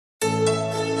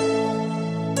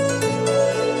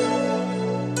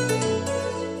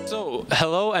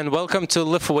and welcome to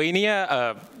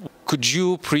Lithuania. Could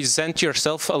you present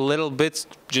yourself a little bit,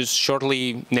 just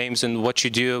shortly, names and what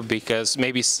you do, because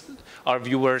maybe our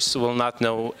viewers will not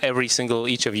know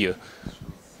each of you.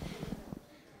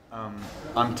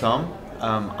 I'm Tom.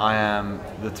 I am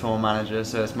the tour manager,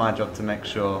 so it's my job to make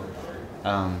sure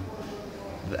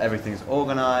that everything's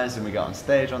organized and we get on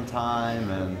stage on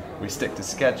time and we stick to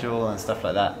schedule and stuff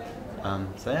like that.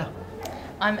 So yeah.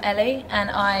 I'm Ellie and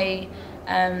I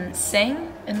sing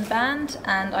in the band,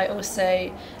 and I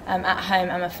also at home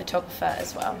I'm a photographer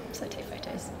as well, so I take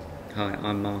photos. Hi,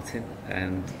 I'm Martin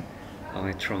and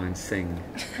I try and sing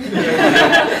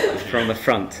from the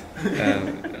front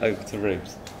over to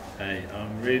Rubes. Hey,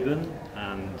 I'm Ruben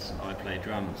and I play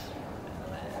drums.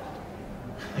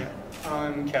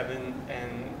 I'm Kevin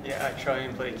and yeah, I try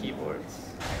and play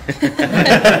keyboards.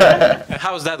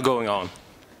 How's that going on?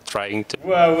 Trying to...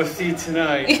 Well, we'll see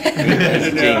tonight. He's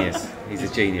a genius. He's a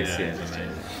genius, yeah.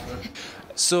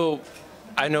 So,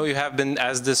 I know you have been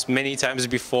asked this many times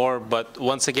before, but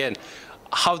once again,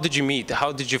 how did you meet?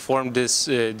 How did you form this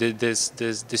new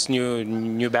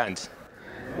band?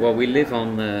 Well, we live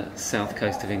on the south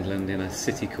coast of England in a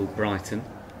city called Brighton,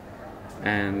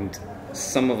 and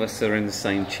some of us are in the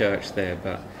same church there,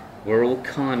 but we're all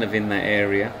kind of in that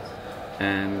area,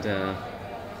 and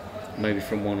maybe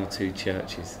from one or two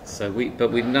churches. So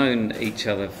but we've known each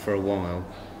other for a while,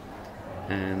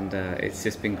 and it's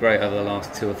just been great over the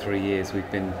last 2 or 3 years.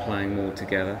 We've been playing more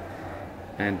together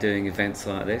and doing events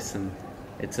like this, and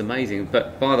it's amazing.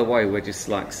 But by the way, we're just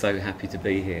like so happy to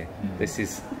be here. This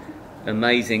is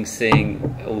amazing, seeing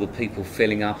all the people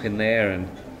filling up in there, and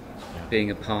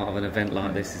being a part of an event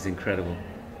like this is incredible.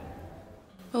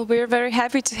 Well, we're very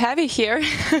happy to have you here,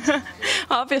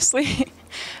 obviously.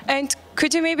 And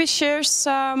could you maybe share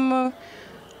some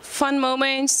fun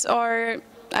moments or,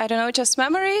 I don't know, just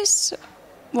memories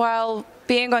while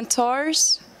being on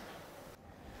tours?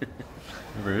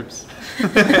 Rubes.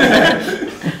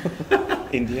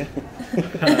 India. I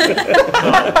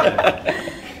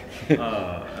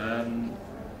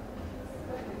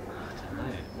don't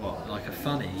know. What, like a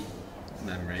funny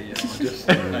memory or just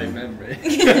no memory?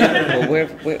 Well,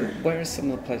 where are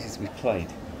some of the places we've played?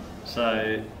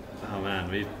 So, oh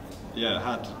man, we've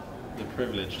had the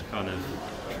privilege to kind of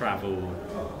travel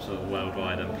sort of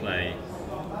worldwide and play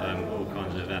all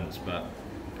kinds of events, but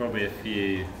probably a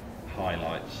few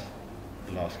highlights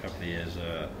the last couple of years.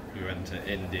 We went to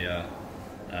India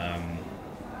and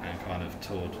kind of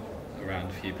toured around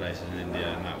a few places in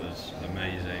India, and that was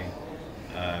amazing.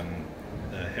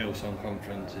 The Hillsong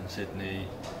conference in Sydney,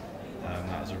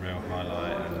 that was a real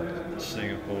highlight, and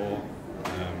Singapore.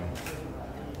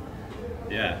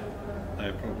 Yeah, they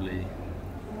were probably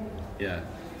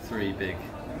 3 big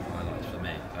highlights for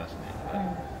me personally. But,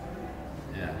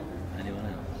 yeah, anyone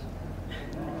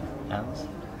else?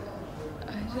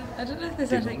 I don't know if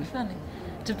there's anything funny.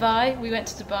 Dubai, we went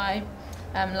to Dubai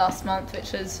last month,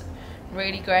 which was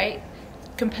really great.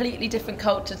 Completely different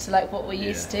culture to like what we're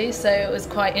used to, so it was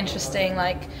quite interesting,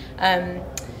 like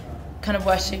kind of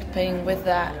worshipping with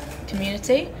that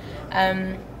community.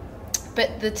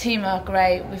 But the team are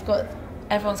great.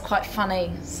 Everyone's quite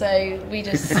funny, so we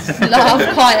just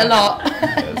laugh quite a lot.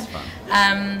 It's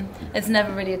fun. It's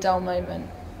never really a dull moment.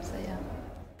 So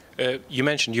yeah. You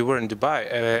mentioned you were in Dubai.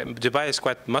 Dubai is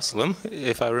quite Muslim,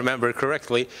 if I remember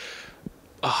correctly.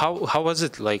 How was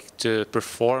it like to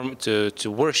perform, to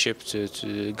worship to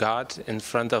God in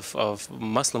front of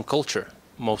Muslim culture,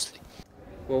 mostly?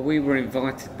 Well, we were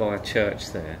invited by a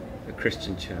church there, a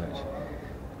Christian church,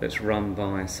 that's run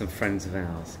by some friends of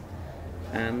ours.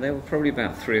 And there were probably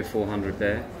about 300 or 400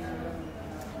 there.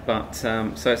 But,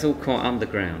 so it's all quite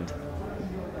underground.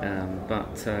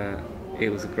 But it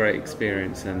was a great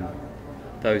experience, and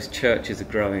those churches are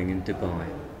growing in Dubai.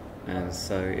 And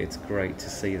so it's great to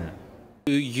see that.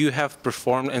 You have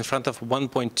performed in front of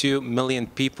 1.2 million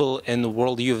people in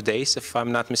World Youth Days, if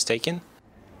I'm not mistaken.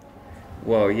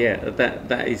 Well, yeah,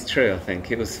 that is true. I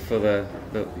think it was for the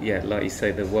like you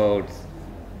say, the World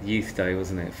Youth Day,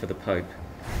 wasn't it, for the Pope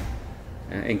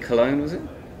in Cologne, was it?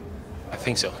 I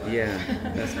think so. Yeah,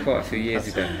 that's quite a few years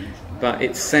ago. But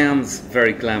it sounds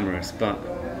very glamorous. But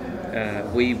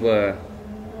we were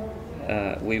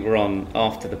on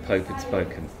after the Pope had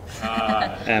spoken.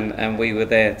 And we were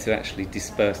there to actually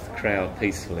disperse the crowd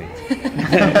peacefully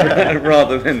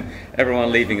rather than everyone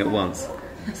leaving at once.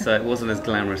 So it wasn't as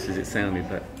glamorous as it sounded,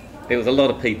 but it was a lot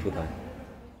of people though.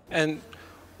 And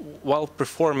while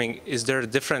performing, is there a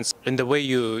difference in the way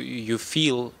you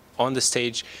feel on the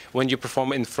stage when you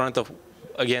perform in front of,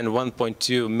 again,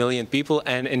 1.2 million people,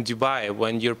 and in Dubai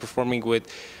when you're performing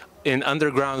in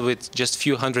underground with just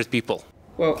few hundred people?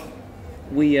 Well,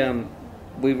 we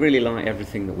really like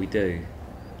everything that we do,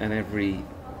 and every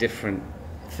different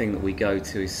thing that we go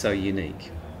to is so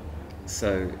unique.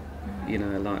 So, you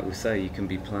know, like we say, you can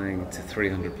be playing to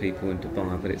 300 people in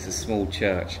Dubai, but it's a small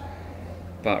church,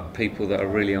 but people that are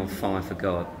really on fire for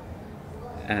God,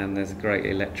 and there's a great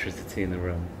electricity in the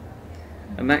room,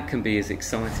 and that can be as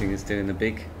exciting as doing the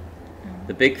big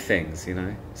things. You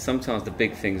know, sometimes the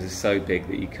big things are so big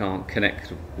that you can't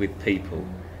connect with people,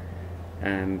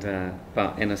 and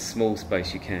but in a small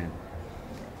space you can.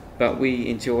 But we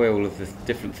enjoy all of the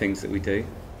different things that we do,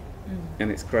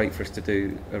 and it's great for us to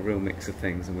do a real mix of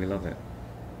things, and we love it.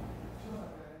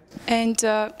 And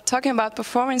talking about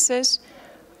performances,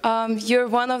 you're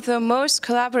one of the most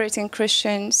collaborating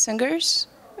Christian singers,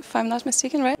 if I'm not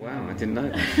mistaken, right? Wow, I didn't know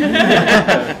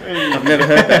that. I've never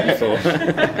heard that before.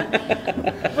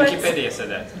 Wikipedia said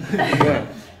that. Wow.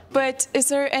 But is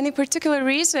there any particular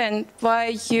reason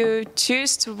why you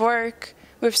choose to work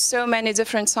with so many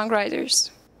different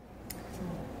songwriters?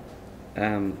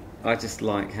 I just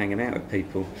like hanging out with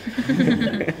people.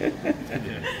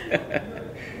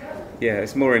 Yeah,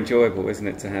 it's more enjoyable, isn't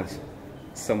it, to have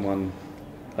someone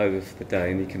over for the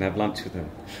day and you can have lunch with them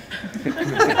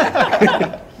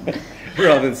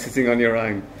rather than sitting on your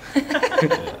own.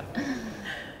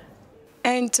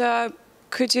 And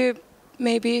could you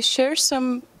maybe share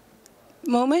some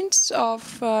moments of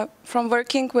from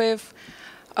working with,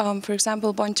 for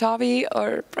example, Bon Jovi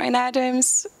or Bryan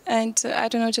Adams, and I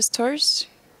don't know, just tours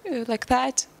like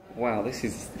that? Wow, this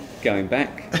is going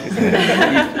back, isn't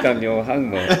it? You've done your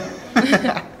homework.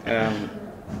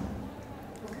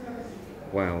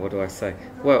 Wow, what do I say?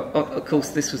 Well, of course,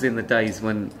 this was in the days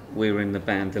when we were in the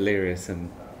band Delirious, and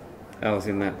I was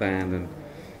in that band, and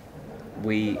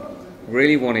we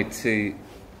really wanted to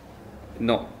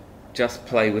not just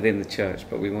play within the church,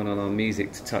 but we wanted our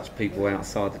music to touch people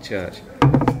outside the church.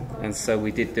 And so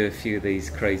we did do a few of these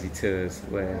crazy tours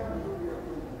where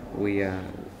we,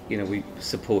 you know, we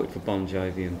supported for Bon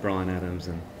Jovi and Bryan Adams,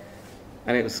 and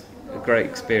it was a great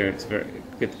experience, very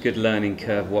good learning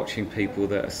curve, watching people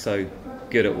that are so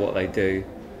good at what they do.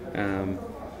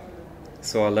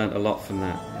 So I learnt a lot from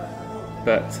that.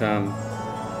 But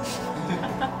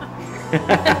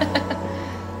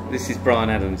this is Bryan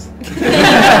Adams.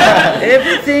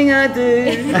 Everything I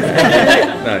do.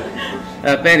 No.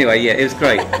 But anyway, yeah, it was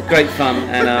great fun,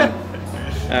 and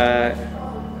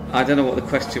I don't know what the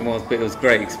question was, but it was a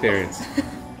great experience.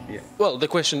 Yeah. Well, the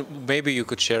question, maybe you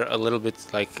could share a little bit,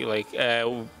 like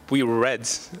we read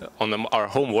on our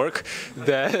homework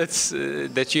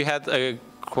that you had a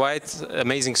quite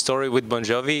amazing story with Bon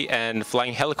Jovi and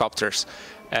flying helicopters,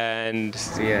 and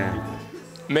Yeah.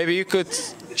 maybe you could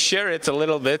share it a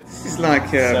little bit. It's like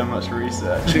So much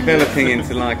research. developing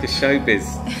into like a showbiz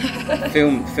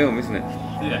film, isn't it?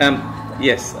 Yeah.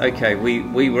 Yes. Okay.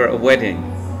 We were at a wedding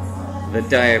the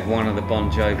day of one of the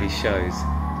Bon Jovi shows,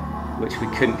 which we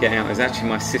couldn't get out. It was actually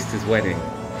my sister's wedding,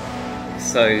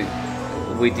 so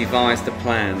we devised a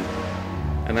plan,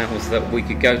 and that was that we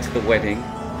could go to the wedding,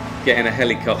 get in a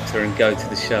helicopter and go to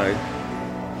the show,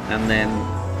 and then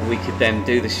we could then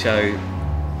do the show,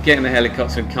 get in the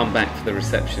helicopter and come back for the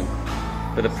reception.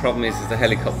 But the problem is the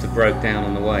helicopter broke down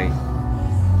on the way,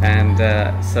 and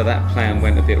so that plan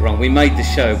went a bit wrong. We made the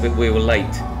show, but we were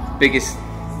late. Biggest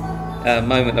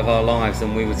moment of our lives,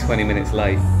 and we were 20 minutes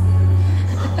late.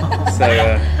 So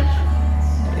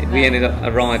we ended up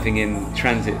arriving in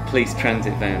police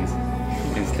transit vans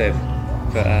instead.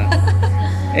 But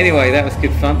anyway, that was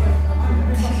good fun.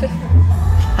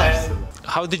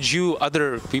 How did you,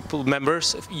 other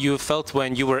members, you felt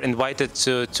when you were invited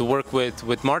to work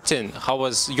with Martin? How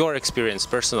was your experience,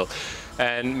 personal?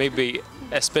 And maybe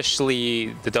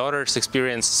especially the daughter's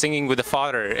experience singing with the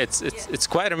father. It's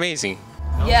quite amazing.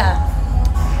 Yeah,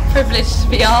 privileged to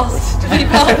be asked to be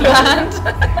part of the band.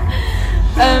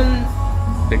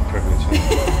 Big privilege.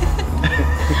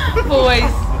 Always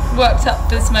worked up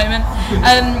for this moment.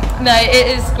 No, it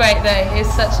is great though. It's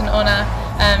such an honour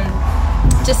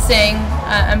to sing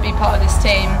and be part of this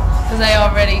team, because they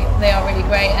are really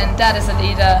great. And Dad as a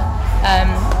leader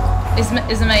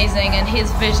is amazing, and his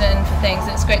vision for things.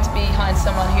 It's great to be behind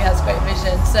someone who has great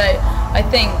vision. So I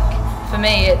think for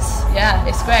me, it's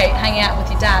great hanging out with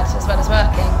your dad as well as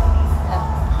working.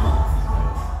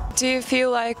 Yeah. Do you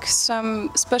feel like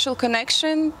some special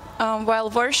connection while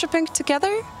worshipping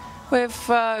together with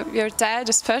your dad,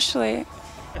 especially?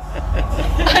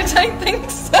 I don't think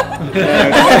so.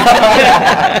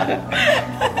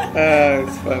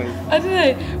 It's funny. I don't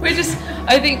know.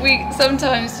 I think we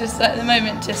sometimes just at the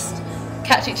moment just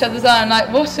catch each other's eye and like,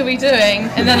 what are we doing?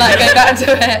 And then like go back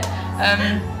to it.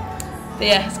 But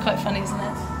yeah, it's quite funny, isn't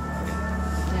it?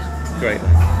 Yeah. great.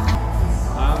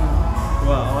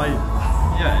 Well,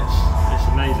 it's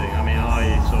amazing. I mean,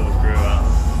 I sort of grew up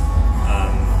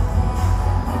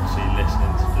obviously listening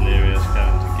to Delirious,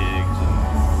 going to gigs, and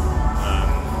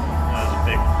that was a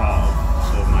big part of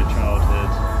sort of my childhood.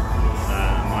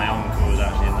 My uncle was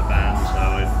actually in the band, so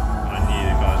I knew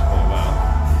the guys quite well.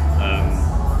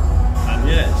 And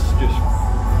yeah,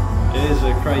 it is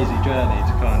a crazy journey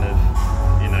to kind of,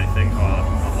 you know, think, oh,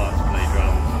 I'd like to play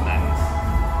drums, and then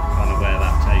kind of where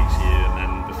that takes you, and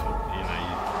then before, you know,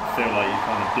 you feel like you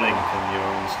kind of blink and you're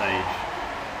on stage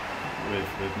with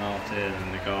Martin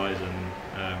and the guys, and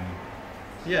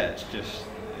yeah,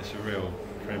 it's a real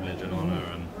privilege and honour,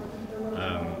 and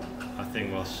I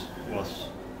think what's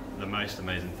the most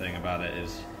amazing thing about it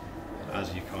is,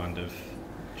 as you kind of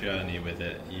journey with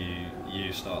it,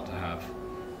 you start to have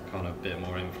kind of a bit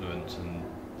more influence, and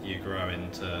you grow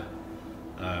into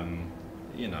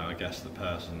you know, I guess the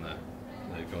person that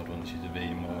God wants you to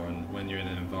be more. And when you're in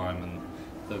an environment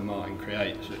that Martin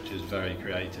creates, which is very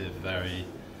creative, very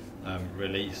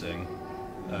releasing,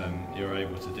 you're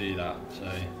able to do that.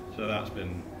 So that's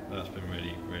been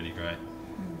really, really great.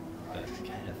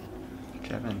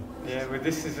 Kevin. Yeah, well,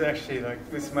 this is actually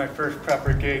this is my first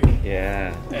proper gig.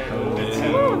 Yeah. And it's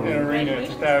in an arena,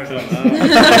 it's 1,000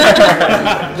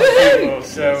 people.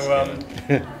 So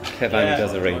Kevin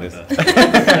does arenas.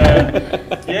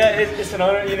 Yeah, it's an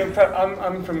honour. You know,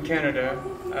 I'm from Canada,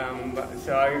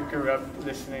 so I grew up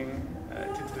listening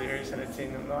to Delirious, and I'd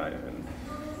seen them live. And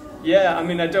yeah, I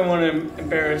mean, I don't want to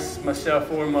embarrass myself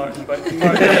or Martin, but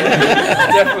Martin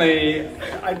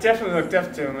I definitely looked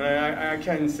up to him, and I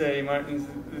can say Martin's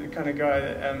the kind of guy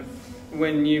that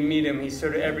when you meet him, he's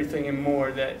sort of everything and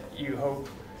more that you hope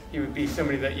he would be.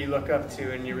 Somebody that you look up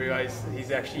to, and you realize he's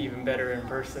actually even better in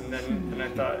person than I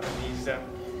thought. And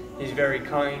he's very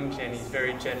kind, and he's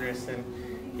very generous, and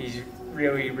he's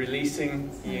really releasing.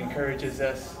 He encourages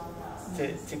us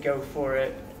to go for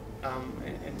it.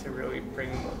 And to really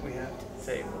bring what we have to the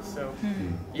table. So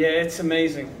yeah, it's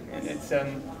amazing, and it's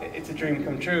a dream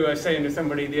come true. I was saying to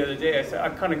somebody the other day, I said,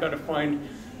 I've kind of got to find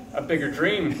a bigger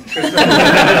dream, because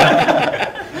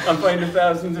I'm playing to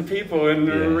thousands of people in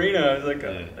the arena. I was like,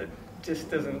 it just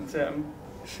doesn't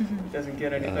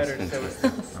get any better. So it's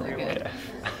So good.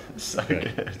 So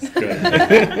good. It's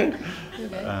great.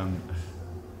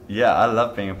 Yeah, I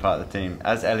love being a part of the team.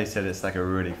 As Ellie said, it's like a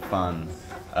really fun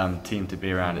team to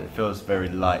be around. It feels very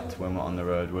light when we're on the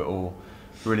road. We're all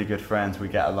really good friends. We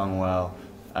get along well,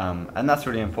 and that's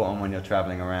really important when you're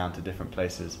traveling around to different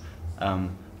places. But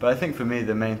I think for me,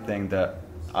 the main thing that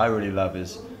I really love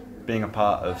is being a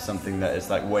part of something that is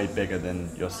like way bigger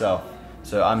than yourself.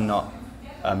 So I'm not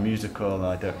musical.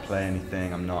 I don't play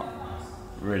anything.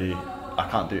 I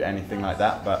can't do anything like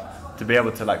that. But to be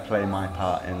able to like play my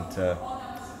part into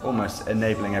almost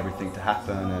enabling everything to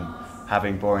happen, and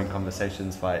having boring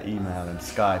conversations via email and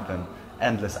Skype and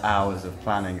endless hours of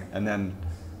planning, and then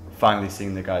finally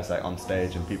seeing the guys like on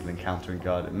stage and people encountering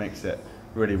God, it makes it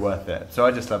really worth it. So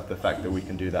I just love the fact that we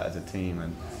can do that as a team,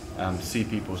 and see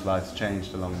people's lives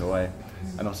changed along the way,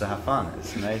 and also have fun.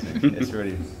 It's amazing. It's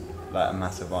really like a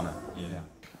massive honor. Yeah.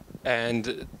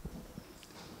 And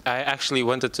I actually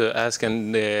wanted to ask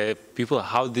people,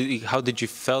 how did you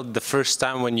felt the first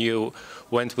time when you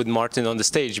went with Martin on the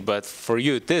stage? But for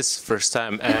you, this first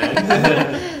time. And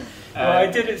well, I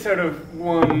did it sort of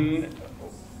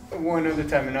one other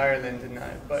time in Ireland, didn't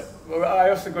I? But I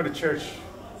also go to church.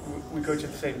 We go to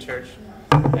the same church,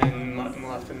 and Martin will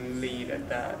often lead at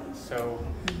that. So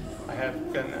I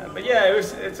have done that. But yeah,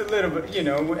 it's a little bit, you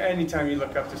know, anytime you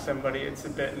look up to somebody, it's a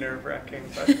bit nerve-wracking.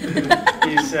 But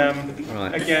he's,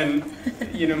 again,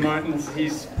 you know,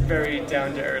 he's very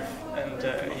down-to-earth, and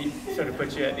he sort of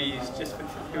puts you at ease just with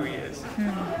who he is.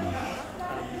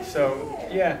 So,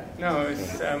 yeah, no,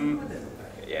 it's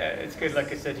good.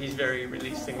 Like I said, he's very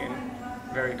releasing and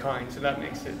very kind, so that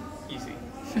makes it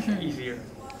easier.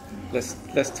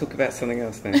 Let's talk about something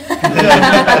else then.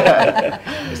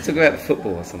 Let's talk about the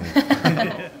football or something.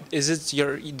 This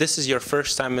is your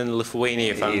first time in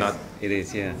Lithuania, if I'm not? It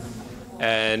is, yeah.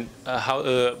 And how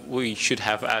we should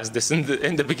have asked this in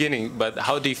the beginning, but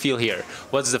how do you feel here?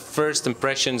 What's the first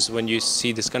impressions when you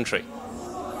see this country?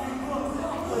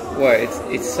 Well,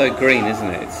 it's so green,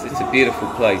 isn't it? It's a beautiful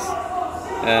place.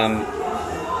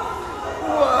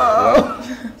 Whoa!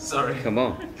 Sorry. Come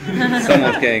on.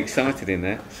 Someone's getting excited in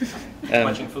there.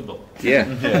 Watching football. Yeah.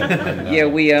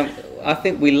 Yeah. I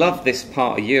think we love this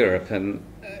part of Europe, and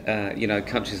you know,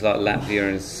 countries like Latvia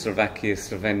and Slovakia,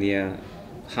 Slovenia,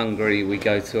 Hungary, we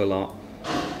go to a lot,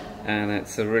 and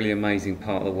it's a really amazing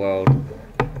part of the world.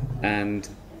 And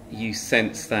you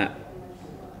sense that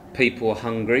people are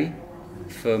hungry,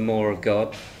 for more of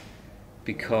God,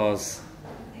 because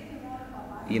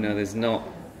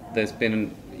there's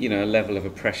been a level of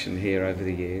oppression here over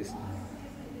the years.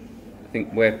 I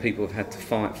think where people have had to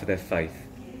fight for their faith,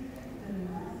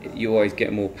 you always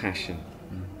get more passion,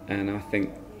 and I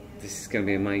think this is going to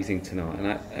be amazing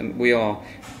tonight. And we are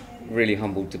really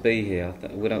humbled to be here.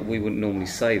 We wouldn't normally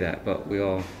say that, but we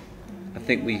are. I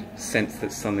think we sense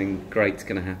that something great's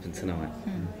going to happen tonight.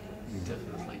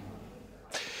 Definitely.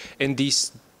 In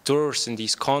these tours, in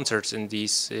these concerts, in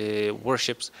these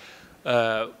worships,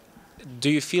 do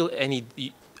you feel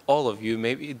all of you,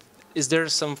 maybe, is there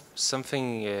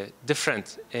something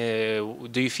different?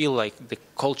 Do you feel like the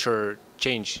culture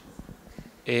change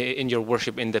in your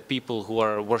worship, in the people who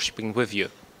are worshiping with you?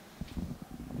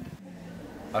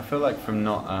 I feel like from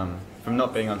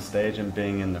not being on stage and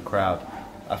being in the crowd,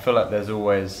 I feel like there's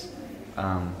always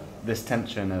this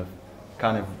tension of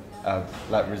kind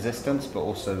of like resistance, but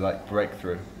also like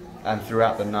breakthrough. And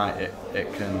throughout the night,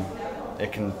 it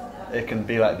can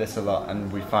be like this a lot.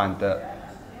 And we find that,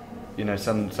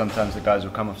 sometimes the guys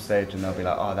will come off stage and they'll be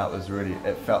like, "Oh, that was really.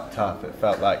 It felt tough. It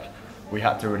felt like we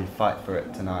had to really fight for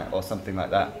it tonight," or something like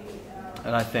that.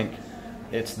 And I think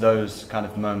it's those kind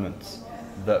of moments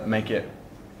that make it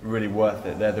really worth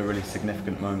it. They're the really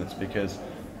significant moments, because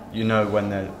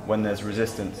when there's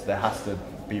resistance, there has to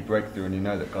be breakthrough, and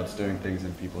that God's doing things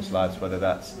in people's lives, whether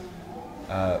that's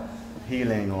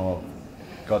healing or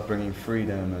God bringing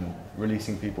freedom and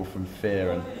releasing people from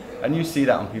fear, and you see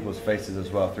that on people's faces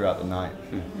as well throughout the night.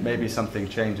 Maybe something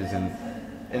changes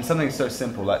in something so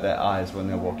simple like their eyes when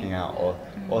they're walking out,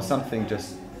 or something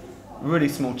just really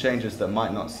small changes that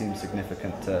might not seem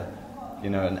significant to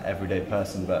an everyday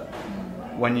person, but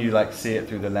when you see it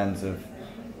through the lens of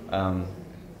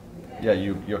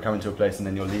you're coming to a place and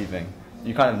then you're leaving,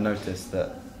 you kind of notice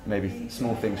that maybe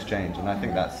small things change, and I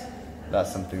think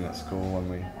that's something that's cool when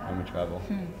we travel.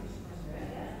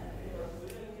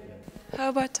 How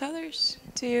about others?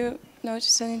 Do you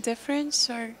notice any difference?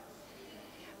 Or,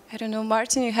 I don't know,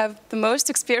 Martin, you have the most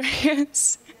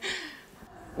experience.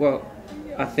 Well,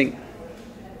 I think,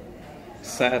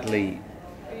 sadly,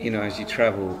 as you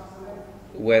travel,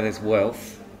 where there's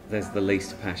wealth, there's the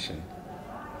least passion.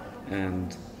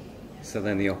 And so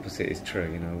then the opposite is true,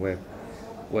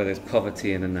 where there's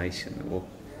poverty in a nation, or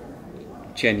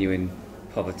genuine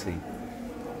poverty,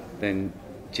 then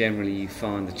generally you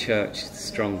find the church is the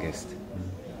strongest,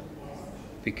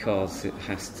 because it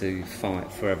has to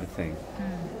fight for everything.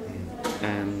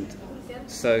 And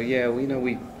so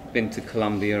we've been to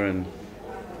Colombia and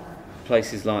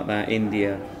places like that,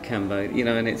 India, Cambodia,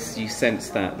 and you sense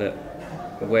that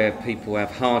where people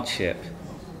have hardship,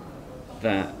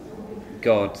 that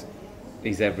God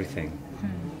is everything.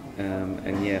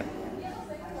 And yet,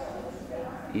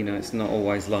 it's not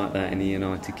always like that in the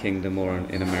United Kingdom or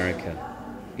in America.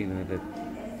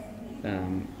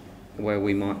 Where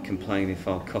we might complain if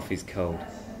our coffee's cold,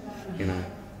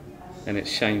 and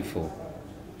it's shameful,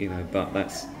 but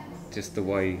that's just the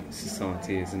way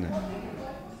society is, isn't it?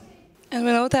 And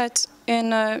we know that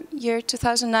in year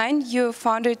 2009 you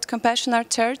founded Compassion Art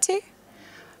Charity.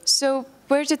 So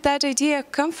where did that idea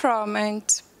come from, and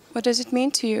what does it mean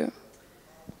to you?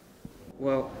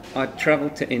 Well, I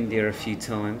travelled to India a few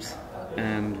times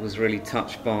and was really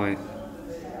touched by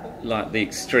the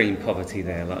extreme poverty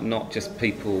there, not just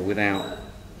people without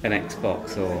an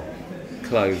Xbox or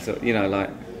clothes, or,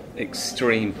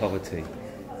 extreme poverty.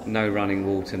 No running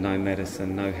water, no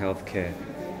medicine, no healthcare.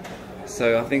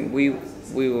 So I think we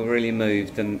were really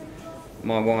moved, and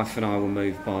my wife and I were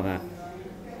moved by that.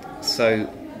 So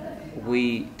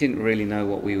we didn't really know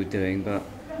what we were doing, but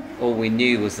all we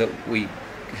knew was that we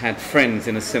had friends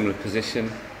in a similar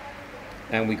position,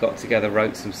 and we got together,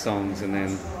 wrote some songs, and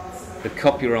then the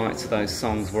copyrights of those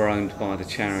songs were owned by the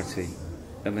charity,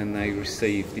 and then they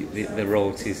received the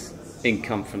royalties,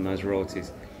 income from those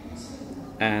royalties.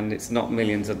 And it's not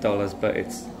millions of dollars, but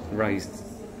it's raised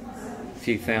a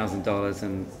few $1,000s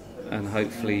and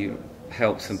hopefully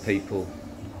helped some people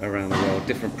around the world,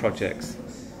 different projects.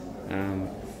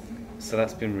 So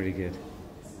that's been really good.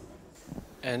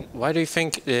 And why do you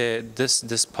think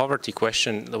this poverty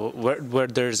question, where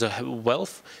there's a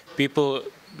wealth, people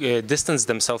distance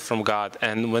themselves from God,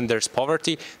 and when there's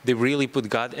poverty, they really put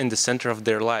God in the center of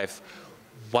their life?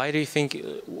 Why do you think?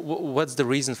 What's the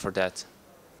reason for that?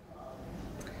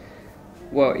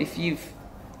 Well, if you've,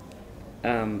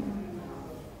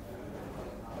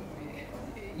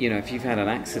 if you've had an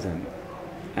accident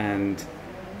and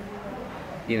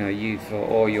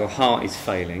or your heart is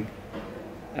failing,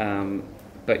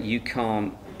 but you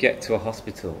can't get to a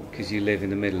hospital because you live in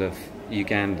the middle of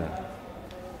Uganda,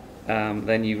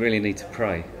 then you really need to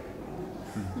pray.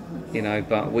 you know,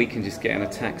 but we can just get in a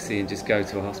taxi and just go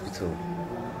to a hospital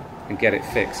and get it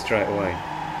fixed straight away,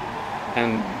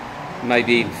 and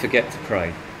maybe even forget to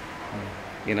pray,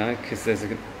 you know, because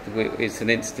it's an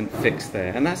instant fix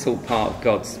there, and that's all part of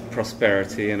God's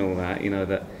prosperity and all that, you know,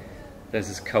 that there's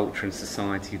this culture and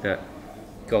society that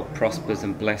God prospers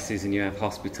and blesses, and you have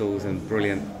hospitals and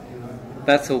brilliant.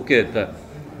 That's all good, but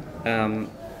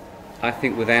I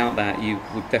think without that you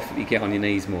would definitely get on your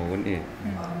knees more, wouldn't you?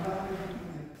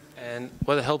 And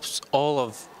what helps all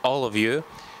of you,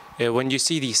 when you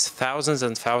see these thousands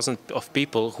and thousands of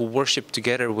people who worship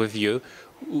together with you,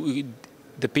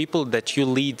 the people that you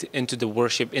lead into the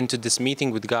worship, into this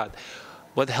meeting with God,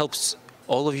 what helps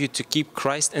all of you to keep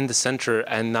Christ in the center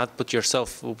and not put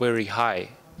yourself very high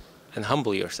and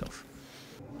humble yourself?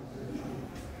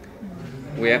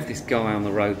 We have this guy on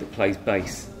the road that plays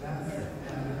bass,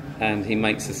 and he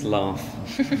makes us laugh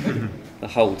the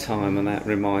whole time, and that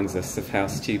reminds us of how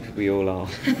stupid we all are.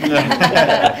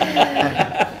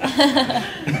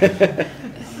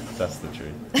 That's the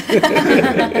truth.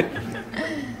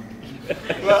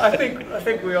 Well, I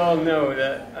think we all know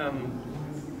that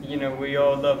you know, we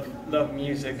all love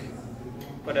music,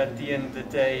 but at the end of the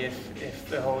day, if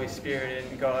the Holy Spirit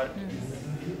and God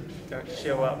don't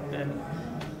show up, then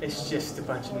it's just a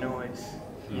bunch of noise,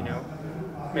 you know.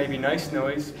 Maybe nice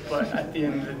noise, but at the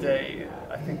end of the day,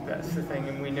 I think that's the thing,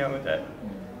 and we know that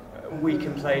we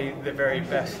can play the very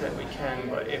best that we can,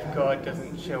 but if God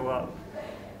doesn't show up,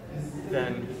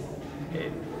 then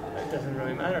it doesn't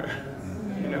really matter,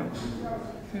 you know.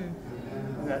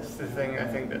 That's the thing, I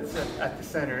think, that's at the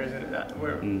center, isn't it? That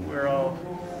we're all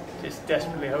just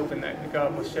desperately hoping that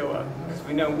God will show up, because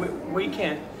we know we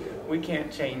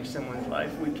can't change someone's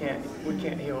life. We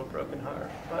can't heal a broken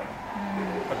heart, but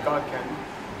God can.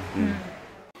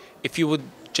 If you would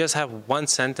just have one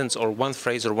sentence or one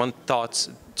phrase or one thought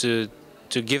to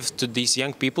give to these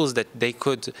young people that they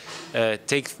could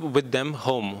take with them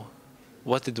home,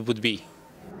 what it would be?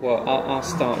 Well, I'll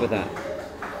start with that.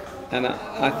 And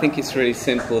I think it's really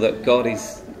simple, that God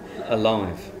is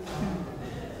alive,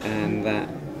 and that,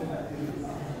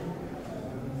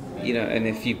 you know, and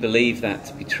if you believe that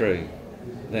to be true,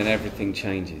 then everything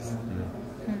changes.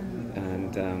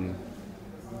 And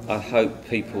I hope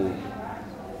people,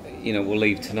 you know, will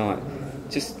leave tonight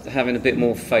just having a bit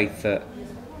more faith that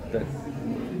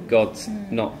God's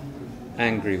not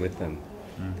angry with them,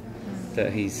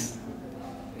 that He's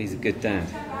a good dad,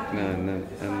 you know,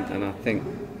 and I think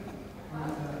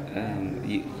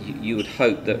you would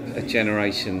hope that a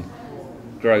generation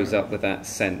grows up with that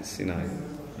sense, you know,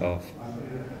 of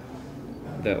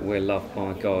that we're loved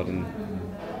by God, and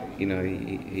you know,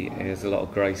 He has a lot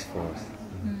of grace for us.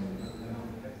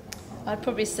 I'd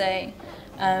probably say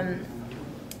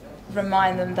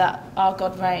remind them that our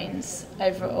God reigns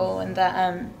over it all, and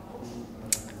that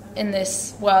in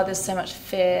this world there's so much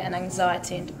fear and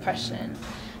anxiety and depression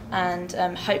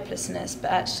and hopelessness,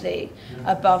 but actually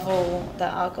above all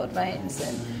that our God reigns.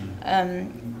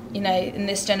 And you know, in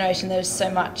this generation there's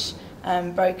so much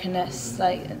brokenness,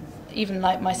 like even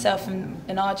like myself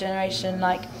in our generation,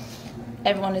 like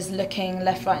everyone is looking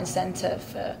left, right and centre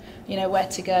for, you know, where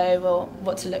to go or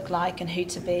what to look like and who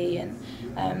to be. And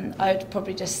I would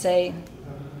probably just say,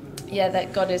 yeah,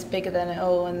 that God is bigger than it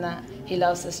all, and that He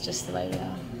loves us just the way we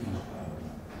are.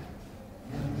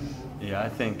 Yeah, I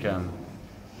think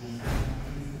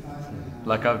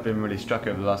like I've been really struck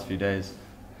over the last few days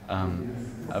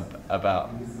about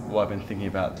what I've been thinking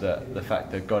about, the fact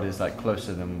that God is like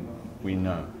closer than we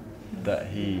know. That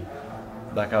He,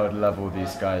 like, I would love all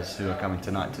these guys who are coming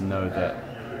tonight to know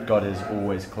that God is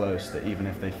always close, that even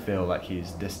if they feel like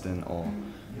He's distant or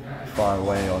far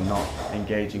away or not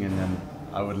engaging in them,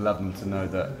 I would love them to know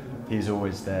that He's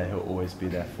always there, He'll always be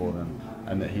there for them,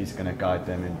 and that He's going to guide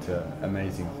them into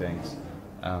amazing things.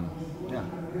 Yeah.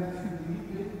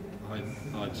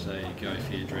 I'd say go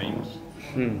for your dreams,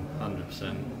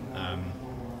 100%,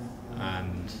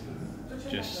 and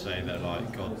just say that,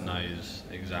 like, God knows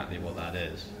exactly what that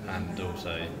is, and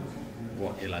also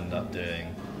what you'll end up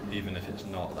doing, even if it's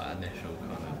not that initial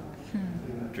kind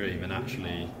of dream. And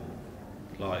actually,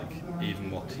 like, even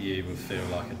what to you would feel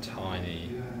like a tiny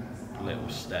little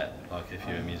step, like if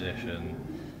you're a musician,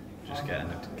 just getting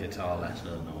a guitar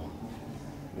lesson, or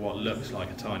what looks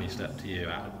like a tiny step to you,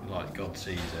 like God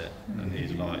sees it, and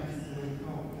He's like,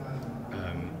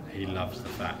 He loves the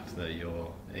fact that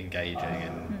you're engaging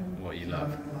in what you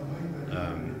love,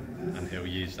 and He'll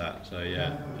use that. So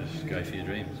yeah, just go for your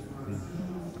dreams.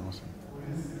 Awesome.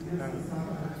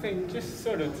 I think just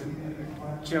sort of to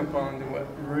jump on to what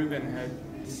Ruben had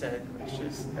said, which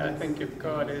is, I think if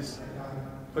God has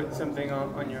put something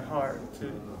on your heart,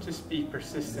 to just be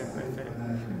persistent with it.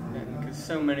 And because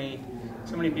so many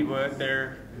people out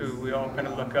there who we all kind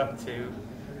of look up to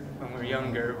when we're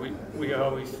younger, we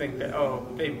always think that, oh,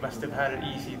 they must have had it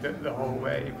easy the whole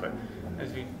way. But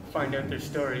as we find out their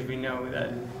stories, we know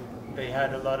that they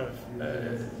had a lot of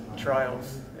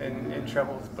trials and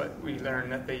troubles, but we learn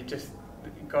that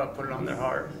God put it on their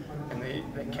heart, and they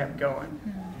kept going.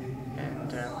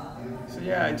 And so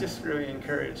yeah, I just really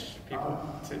encourage people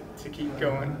to keep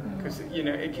going, because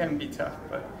it can be tough,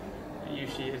 but it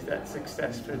usually is that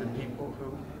success for the people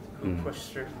who push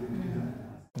through.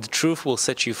 The truth will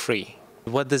set you free.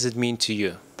 What does it mean to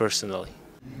you personally?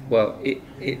 Well,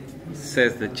 it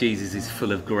says that Jesus is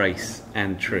full of grace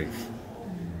and truth,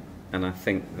 and I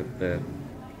think that the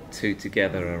two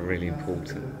together are really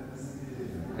important.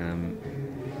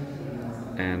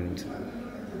 And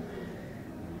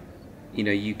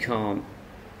you can't.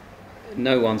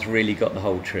 No one's really got the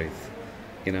whole truth,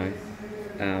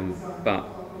 but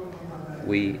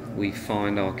we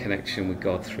find our connection with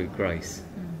God through grace,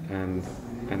 and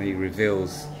He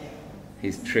reveals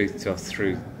His truth to us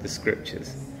through the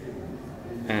Scriptures,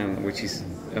 which is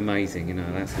amazing.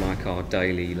 That's like our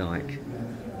daily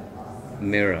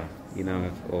mirror,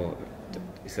 or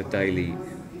it's a daily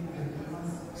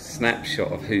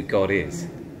snapshot of who God is,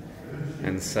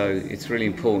 and so it's really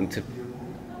important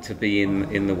to be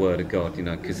in the Word of God,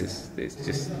 because it's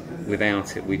just,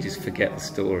 without it we just forget the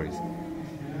stories.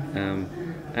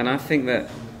 And I think that,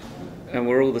 and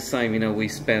we're all the same, we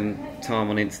spend time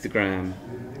on Instagram,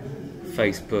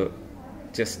 Facebook,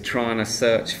 just trying to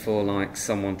search for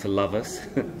someone to love us,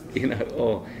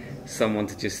 or someone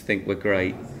to just think we're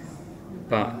great,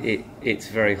 but it's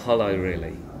very hollow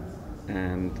really,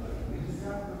 and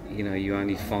you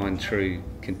only find true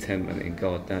contentment in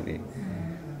God, don't you?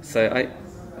 So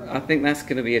I think that's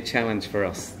going to be a challenge for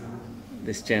us,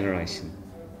 this generation.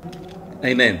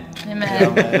 Amen.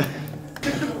 Amen.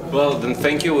 Well, then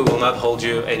thank you. We will not hold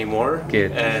you anymore.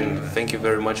 Good. And thank you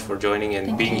very much for joining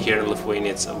and being here in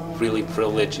Lithuania. It's a really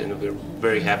privilege, and we're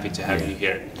very happy to have you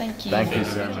here. Thank you. Thank you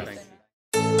very much.